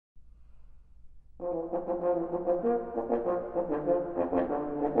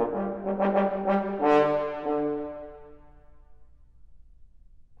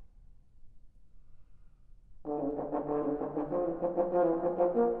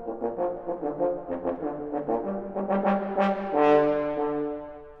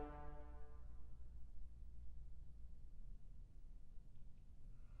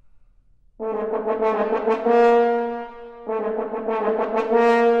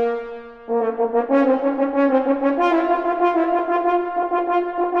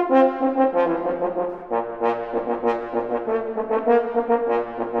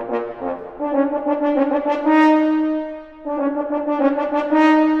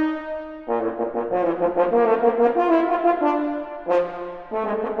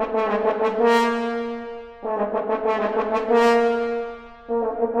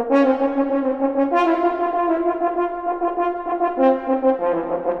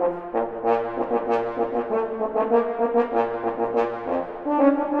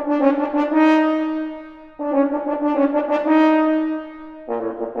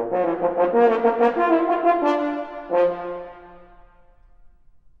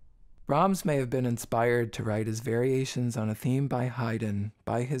Brahms may have been inspired to write his variations on a theme by Haydn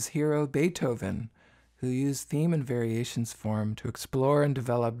by his hero Beethoven, who used theme and variations form to explore and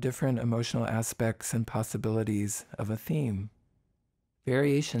develop different emotional aspects and possibilities of a theme.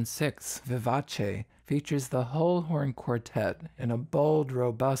 Variation 6, Vivace, features the whole horn quartet in a bold,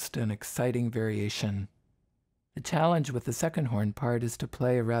 robust, and exciting variation. The challenge with the second horn part is to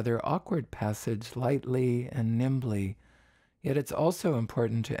play a rather awkward passage lightly and nimbly, yet it's also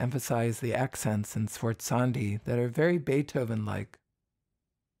important to emphasize the accents and sforzandi that are very Beethoven-like.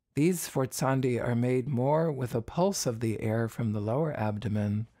 These sforzandi are made more with a pulse of the air from the lower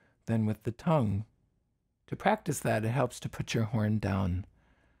abdomen than with the tongue. To practice that, it helps to put your horn down.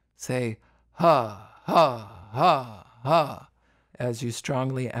 Say ha, ha, ha, ha as you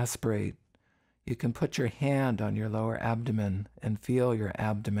strongly aspirate. You can put your hand on your lower abdomen and feel your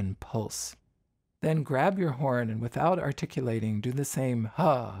abdomen pulse. Then grab your horn and without articulating, do the same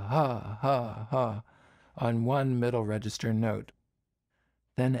ha, ha, ha, ha on one middle register note.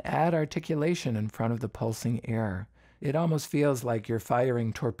 Then add articulation in front of the pulsing air. It almost feels like you're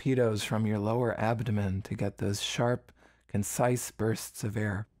firing torpedoes from your lower abdomen to get those sharp, concise bursts of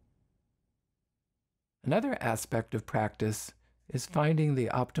air. Another aspect of practice is finding the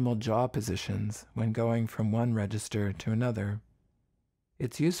optimal jaw positions when going from one register to another.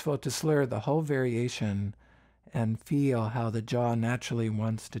 It's useful to slur the whole variation and feel how the jaw naturally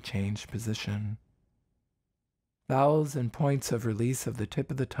wants to change position. Vowels and points of release of the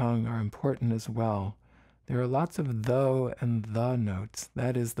tip of the tongue are important as well. There are lots of though and the notes.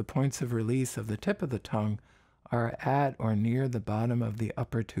 That is, the points of release of the tip of the tongue are at or near the bottom of the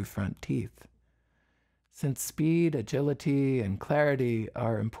upper two front teeth. Since speed, agility, and clarity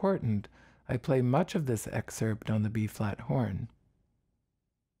are important, I play much of this excerpt on the B-flat horn.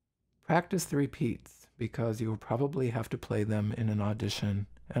 Practice the repeats, because you will probably have to play them in an audition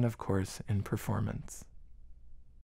and, of course, in performance.